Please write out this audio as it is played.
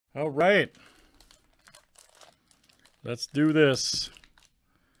All right. Let's do this.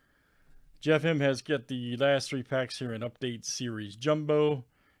 Jeff M has got the last 3 packs here in Update Series Jumbo.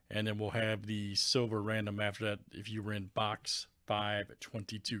 And then we'll have the silver random after that if you were in box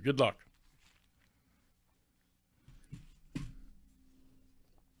 522. Good luck.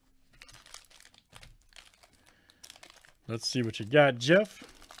 Let's see what you got, Jeff.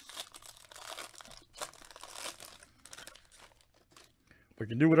 We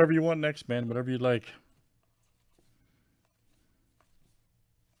can do whatever you want next, man. Whatever you like.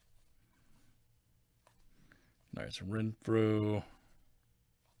 Nice. Renfro.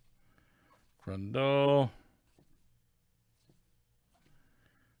 Grundle.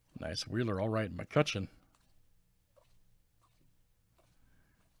 Nice. Wheeler. All right. McCutcheon.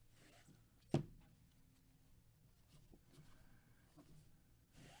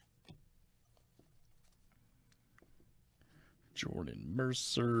 Jordan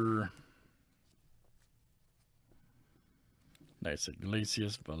Mercer. Nice.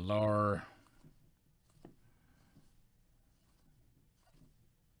 Iglesias. Villar.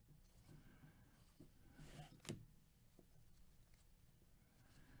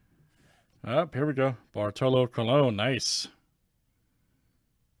 Up, here we go. Bartolo Colon, nice.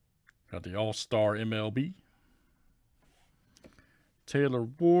 Got the All-Star MLB. Taylor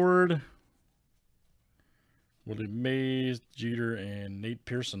Ward. Willie Mays, Jeter, and Nate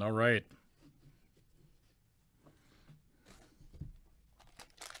Pearson. All right.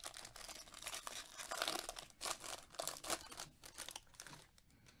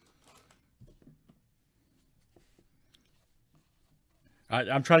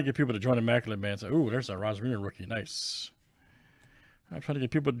 I'm trying to get people to join Immaculate, man. So, ooh, there's a Rosarina rookie. Nice. I'm trying to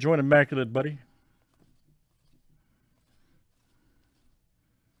get people to join Immaculate, buddy.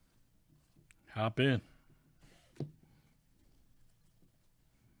 Hop in.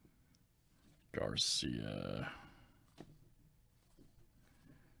 Garcia.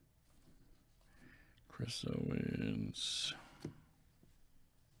 Chris Owens.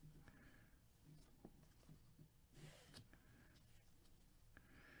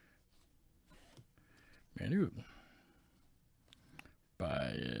 Manu.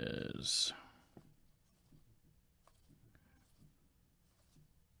 Baez.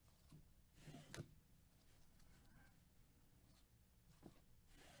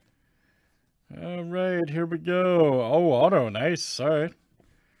 All right, here we go. Oh, auto, nice. All right.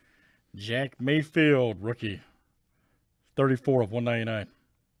 Jack Mayfield, rookie. 34 of 199.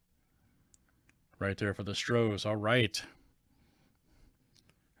 Right there for the Stros. All right.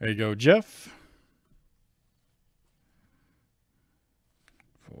 There you go, Jeff.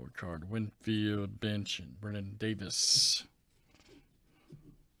 Forward card, Winfield, bench, and Brennan Davis.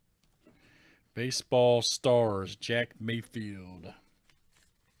 Baseball Stars, Jack Mayfield.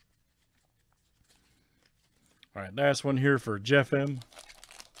 All right, last one here for Jeff M.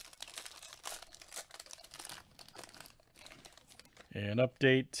 And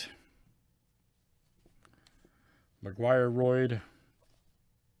update. McGuire Royd.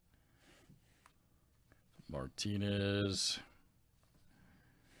 Martinez.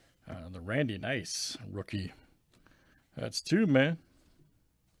 The Randy Nice rookie. That's 2, man.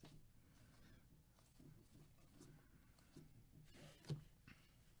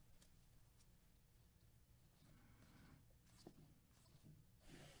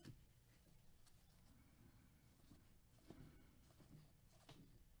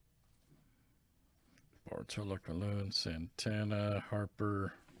 Bartolo Colon, Santana,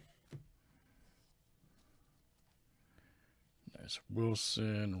 Harper. Nice.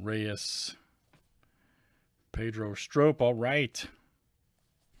 Wilson, Reyes, Pedro Strop. All right.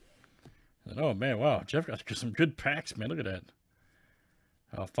 And oh, man, wow. Jeff got some good packs, man. Look at that.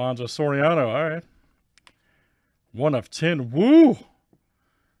 Alfonso Soriano. All right. 1 of 10. Woo!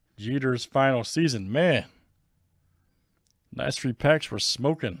 Jeter's final season. Man. Last 3 packs were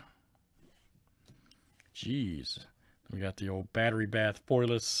smoking. Jeez. We got the old battery bath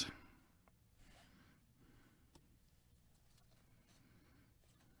foilless.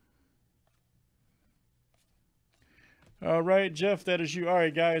 All right, Jeff, that is you. All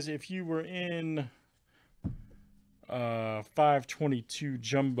right, guys, if you were in 522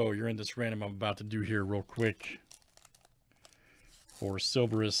 Jumbo, you're in this random I'm about to do here real quick for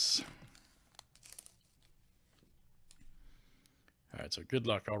Silverus. All right, so good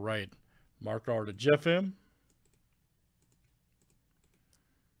luck. All right. Mark R to Jeff M.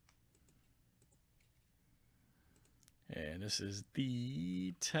 And this is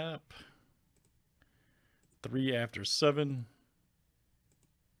the top 3 after 7.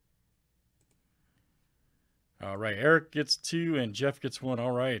 All right, Eric gets 2 and Jeff gets 1.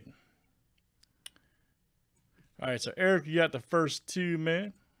 All right. All right, so Eric, you got the first 2,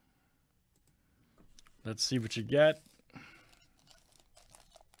 man. Let's see what you got.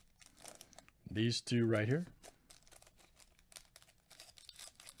 These 2 right here.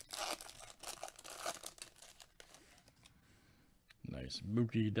 Nice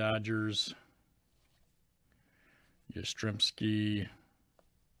Mookie Dodgers. Yastrzemski.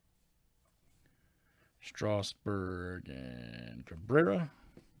 Strasburg and Cabrera.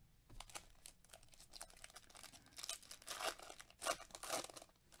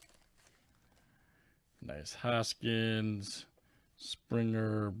 Nice Hoskins,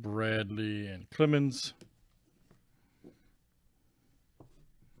 Springer, Bradley, and Clemens.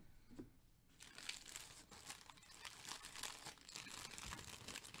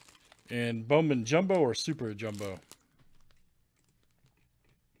 And Bowman Jumbo or Super Jumbo?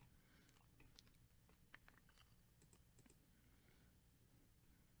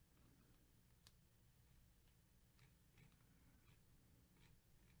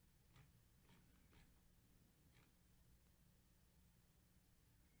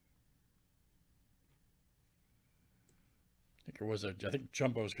 I think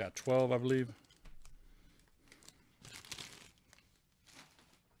Jumbo's got 12, I believe.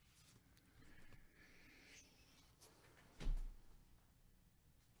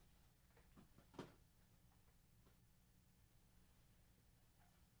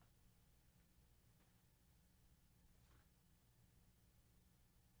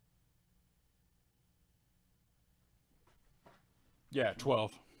 Yeah,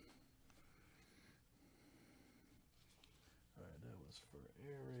 12. All right, that was for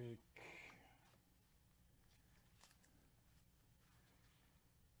Eric.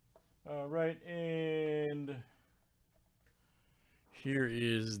 All right, and here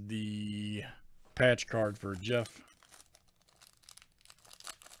is the patch card for Jeff.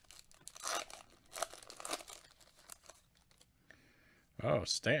 Oh,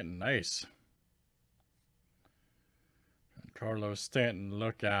 Stanton, nice. Carlos Stanton,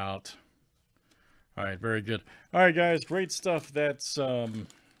 look out. All right, very good. All right, guys, great stuff. That's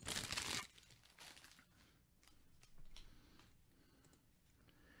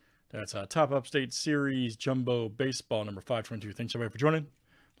Top Upstate Series Jumbo Baseball number 522. Thanks, everybody, for joining.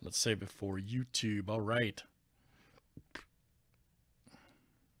 Let's save it for YouTube. All right.